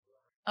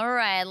All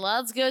right,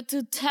 let's go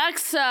to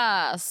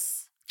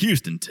Texas.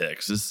 Houston,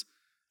 Texas.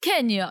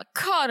 Kenya,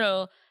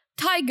 Carl,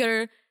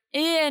 Tiger,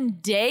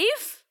 and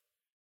Dave?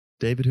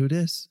 David, who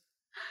dis?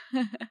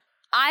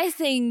 I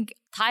think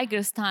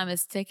Tiger's time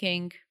is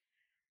ticking.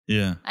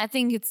 Yeah. I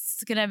think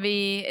it's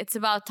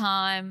about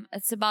time.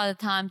 It's about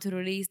the time to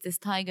release this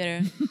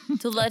tiger,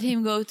 to let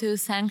him go to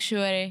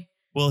sanctuary.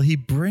 Well, he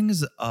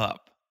brings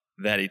up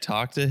that he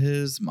talked to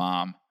his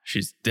mom.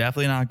 She's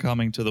definitely not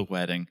coming to the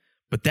wedding,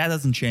 but that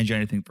doesn't change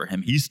anything for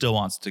him. He still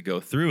wants to go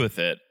through with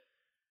it.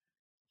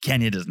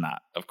 Kenya does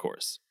not, of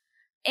course.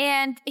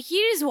 And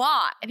here's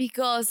why.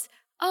 Because,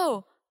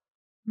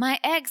 my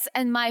ex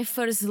and my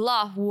first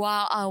love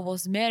while I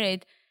was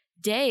married,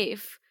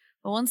 Dave,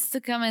 wants to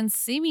come and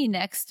see me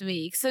next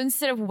week. So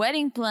instead of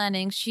wedding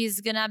planning,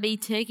 she's going to be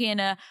taking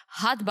a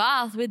hot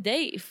bath with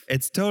Dave.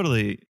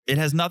 It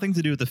has nothing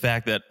to do with the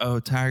fact that,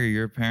 Tiger,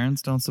 your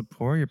parents don't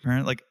support your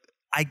parent. Like,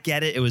 I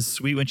get it. It was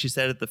sweet when she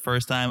said it the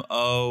first time.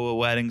 Oh, a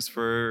wedding's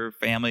for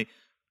family.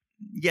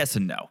 Yes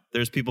and no.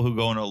 There's people who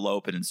go and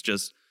elope and it's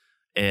just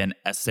a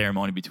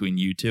ceremony between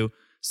you two.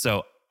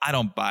 So I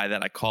don't buy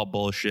that. I call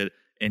bullshit.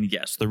 And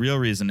yes, the real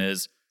reason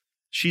is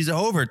she's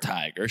over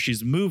Tiger.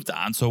 She's moved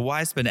on. So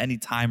why spend any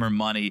time or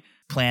money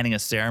planning a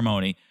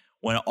ceremony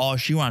when all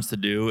she wants to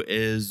do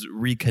is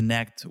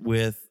reconnect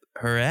with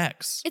her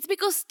ex? It's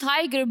because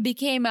Tiger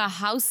became a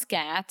house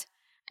cat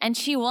and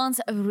she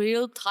wants a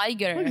real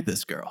tiger. Look at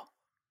this girl.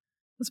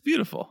 That's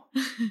beautiful.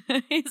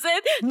 He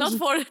said, not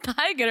for the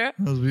tiger.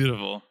 That was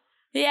beautiful.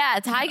 Yeah,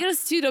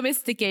 Tiger's too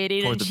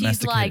domesticated. Poor And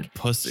domesticated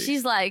pussy.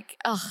 She's like,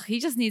 he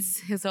just needs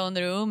his own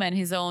room and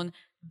his own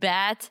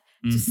bed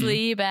to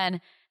sleep.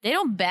 And they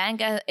don't bang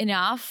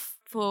enough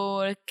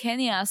for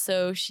Kenya.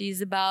 So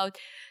she's about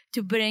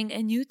to bring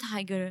a new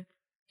tiger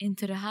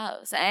into the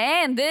house.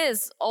 And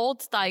this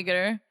old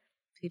tiger,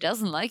 he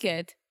doesn't like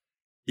it.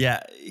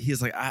 Yeah,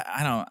 he's like,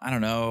 I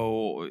don't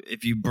know.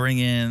 If you bring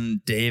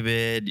in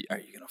David, are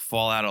you going to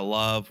fall out of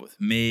love with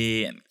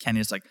me? And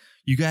Kenya's like,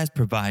 you guys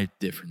provide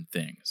different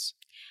things.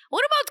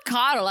 What about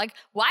Carl? Like,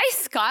 why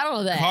is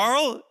Carl there?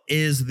 Carl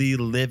is the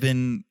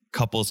live-in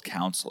couples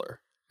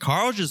counselor.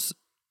 Carl just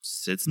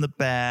sits in the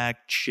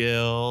back,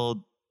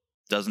 chill,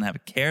 doesn't have a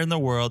care in the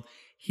world.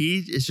 He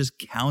is just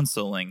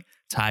counseling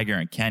Tiger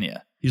and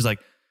Kenya. He's like,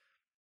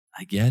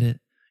 I get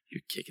it.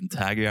 You're kicking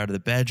Tiger out of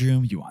the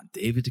bedroom. You want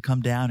David to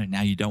come down, and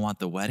now you don't want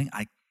the wedding.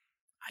 I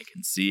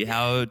can see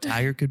how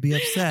Tiger could be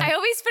upset. I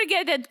always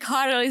forget that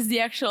Carl is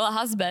the actual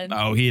husband.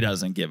 Oh, he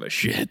doesn't give a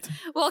shit.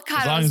 Well,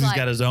 Carl as long as he's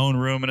got his own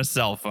room and a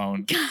cell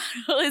phone.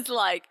 Carl is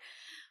like,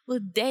 well,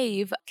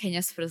 Dave,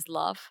 Kenya's first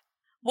love.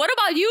 What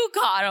about you,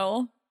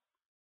 Carl?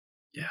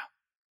 Yeah.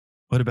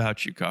 What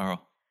about you,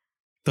 Carl?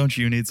 Don't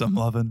you need some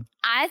loving?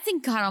 I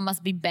think Carl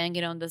must be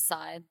banging on the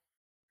side.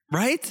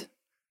 Right?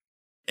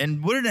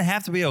 And wouldn't it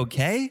have to be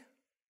okay?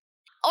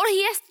 Or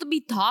he has to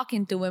be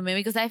talking to women,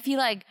 because I feel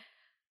like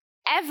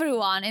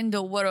everyone in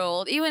the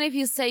world, even if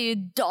you say you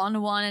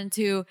don't want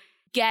to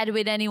get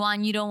with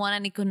anyone, you don't want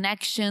any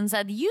connections,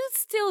 that you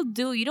still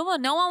do. You don't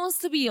want, no one wants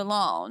to be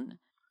alone.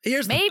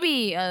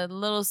 Maybe a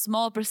little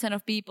small percent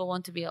of people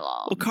want to be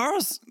alone.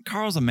 Well,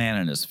 Carl's a man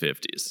in his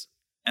 50s,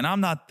 and I'm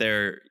not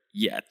there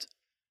yet.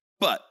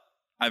 But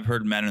I've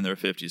heard men in their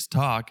 50s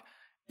talk,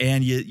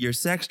 and your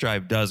sex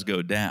drive does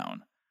go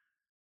down.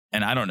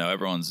 And I don't know,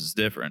 everyone's is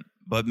different.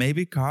 But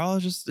maybe Carl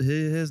just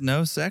has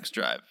no sex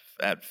drive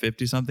at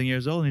 50-something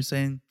years old, and he's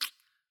saying,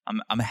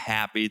 I'm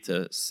happy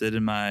to sit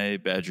in my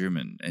bedroom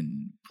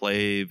and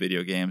play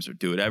video games or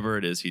do whatever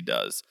it is he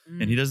does.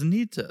 And he doesn't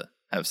need to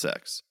have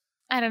sex.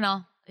 I don't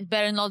know. It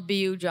better not be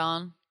you,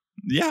 John.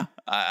 Yeah,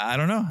 I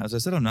don't know. As I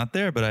said, I'm not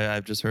there, but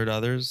I've just heard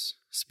others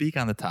speak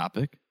on the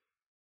topic.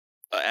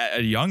 At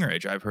a younger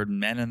age, I've heard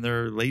men in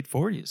their late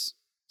 40s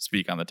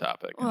speak on the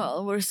topic.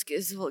 Well, worst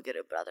case, we'll get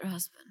a brother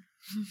husband.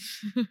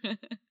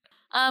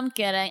 I'm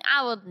kidding.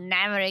 I would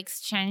never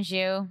exchange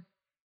you.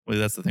 Well,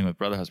 that's the thing with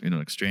brother husband. You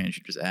don't exchange.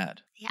 You just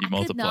add. Yeah, you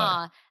multiply. Could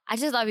not. I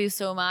just love you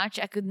so much.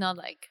 I could not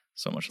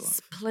so much love.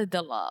 Split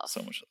the love.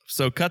 So much love.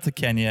 So cut to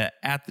Kenya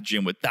at the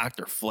gym with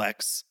Dr.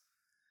 Flex.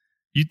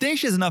 You'd think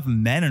she has enough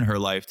men in her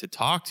life to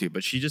talk to,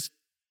 but she just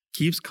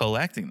keeps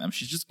collecting them.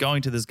 She's just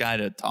going to this guy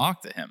to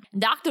talk to him.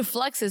 Dr.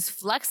 Flex is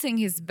flexing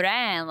his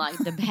brand, like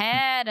the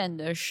hat and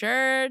the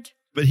shirt.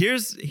 But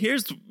here's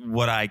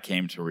what I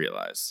came to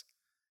realize.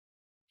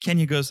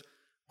 Kenya goes,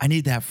 I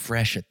need that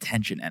fresh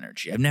attention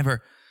energy. I'm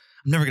never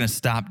going to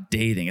stop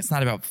dating. It's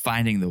not about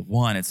finding the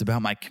one. It's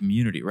about my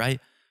community, right?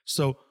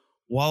 So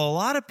while a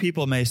lot of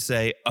people may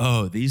say,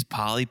 oh, these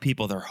poly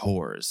people, they're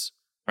whores,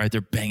 right?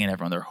 They're banging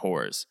everyone. They're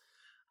whores.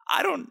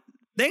 I don't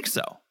think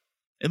so.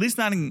 At least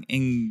not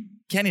in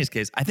Kenya's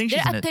case. I think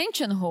she's they're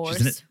attention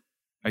whores.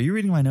 Are you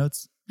reading my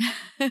notes,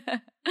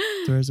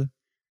 Teresa?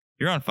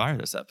 You're on fire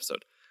this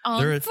episode.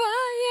 Fire.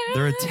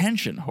 They're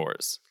attention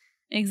whores.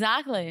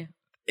 Exactly.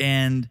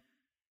 And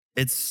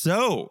it's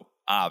so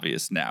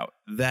obvious now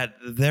that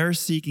they're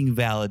seeking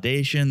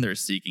validation. They're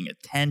seeking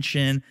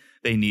attention.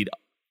 They need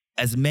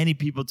as many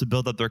people to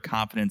build up their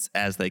confidence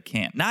as they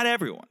can. Not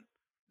everyone.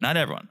 Not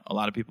everyone. A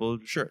lot of people,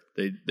 sure,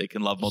 they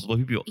can love multiple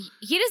people.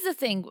 Here's the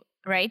thing,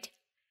 right?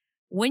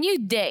 When you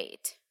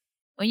date,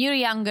 when you're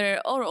younger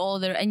or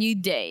older and you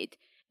date,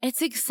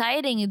 it's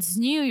exciting, it's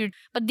new,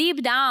 but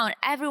deep down,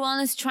 everyone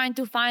is trying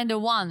to find the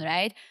one,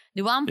 right?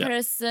 The one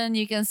person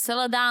you can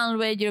settle down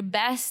with, your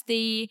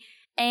bestie,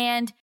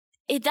 and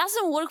it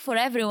doesn't work for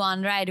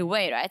everyone right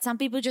away, right? Some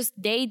people just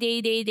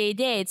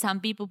date. Some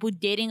people put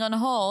dating on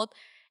hold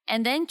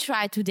and then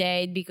try to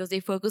date because they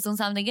focus on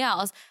something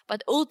else.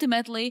 But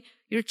ultimately,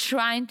 you're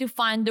trying to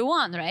find the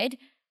one, right?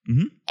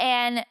 Mm-hmm.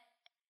 And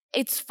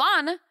it's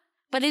fun,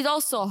 but it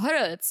also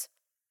hurts.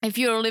 If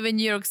you live in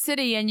New York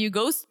City and you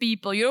ghost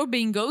people, you're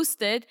being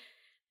ghosted,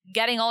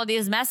 getting all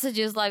these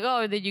messages like,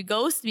 oh, did you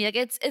ghost me? Like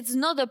it's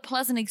not a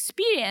pleasant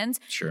experience.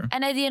 Sure.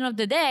 And at the end of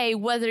the day,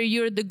 whether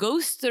you're the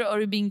ghoster or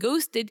you're being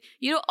ghosted,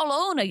 you're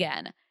alone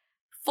again.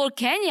 For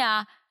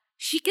Kenya,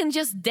 she can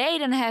just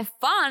date and have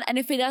fun. And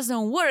if it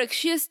doesn't work,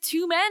 she has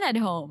 2 men at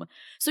home.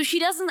 So she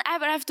doesn't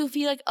ever have to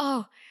feel like,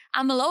 oh,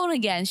 I'm alone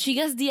again. She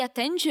gets the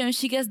attention,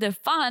 she gets the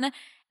fun.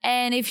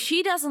 And if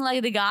she doesn't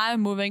like the guy,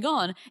 moving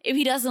on. If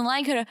he doesn't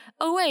like her,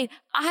 oh wait,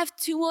 I have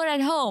 2 more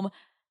at home.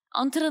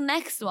 On to the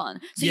next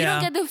one. So you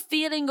don't get the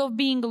feeling of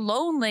being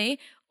lonely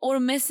or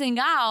missing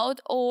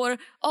out or,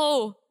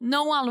 oh,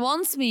 no one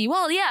wants me.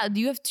 Well, yeah,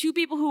 you have 2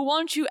 people who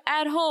want you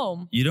at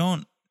home. You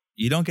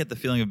don't get the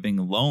feeling of being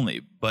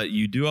lonely, but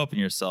you do open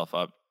yourself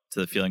up to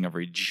the feeling of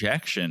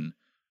rejection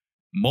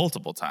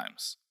multiple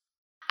times.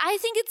 I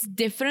think it's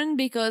different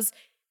because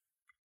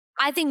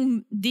I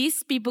think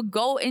these people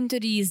go into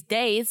these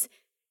dates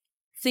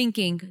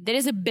thinking there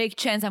is a big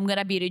chance I'm going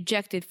to be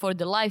rejected for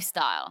the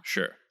lifestyle.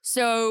 Sure.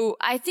 So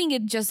I think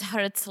it just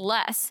hurts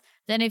less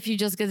than if you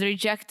just get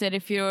rejected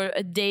if you're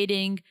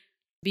dating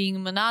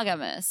being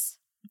monogamous.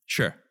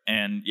 Sure.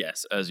 And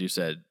yes, as you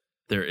said,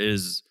 there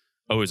is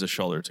always a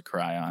shoulder to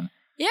cry on.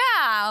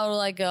 Yeah, or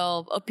like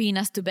a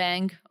penis to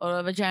bang or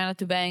a vagina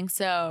to bang.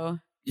 So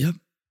Yep.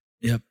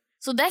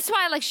 So that's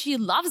why like she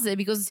loves it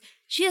because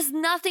she has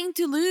nothing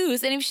to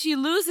lose. And if she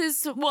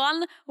loses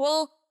one,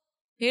 well,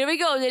 here we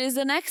go. There is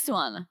the next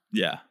one.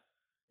 Yeah.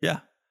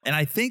 And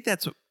I think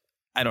that's,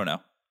 I don't know,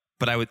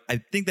 but I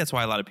think that's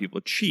why a lot of people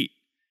cheat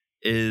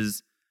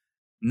is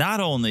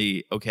not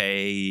only,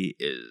 okay,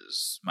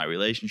 is my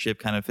relationship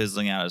kind of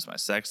fizzling out? Is my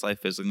sex life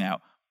fizzling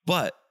out?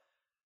 But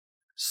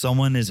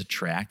someone is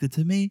attracted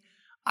to me.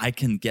 I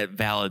can get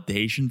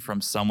validation from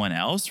someone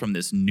else, from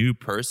this new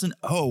person.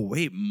 Oh,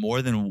 wait,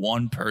 more than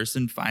one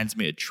person finds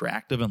me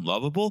attractive and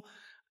lovable.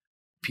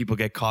 People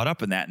get caught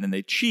up in that and then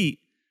they cheat.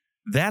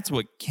 That's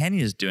what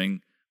Kenya is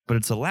doing, but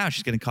it's allowed.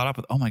 She's getting caught up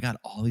with, oh my God,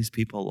 all these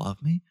people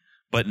love me.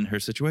 But in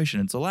her situation,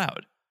 it's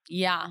allowed.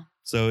 Yeah.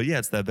 So yeah,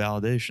 it's that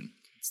validation.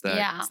 It's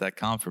that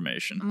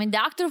confirmation. I mean,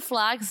 Dr.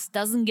 Flax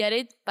doesn't get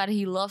it, but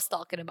he loves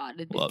talking about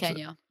it with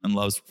Kenya. And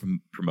loves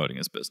promoting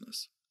his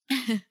business.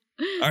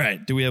 All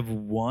right. Do we have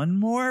one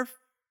more?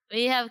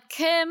 We have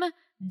Kim,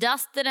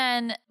 Dustin,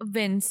 and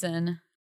Vincent.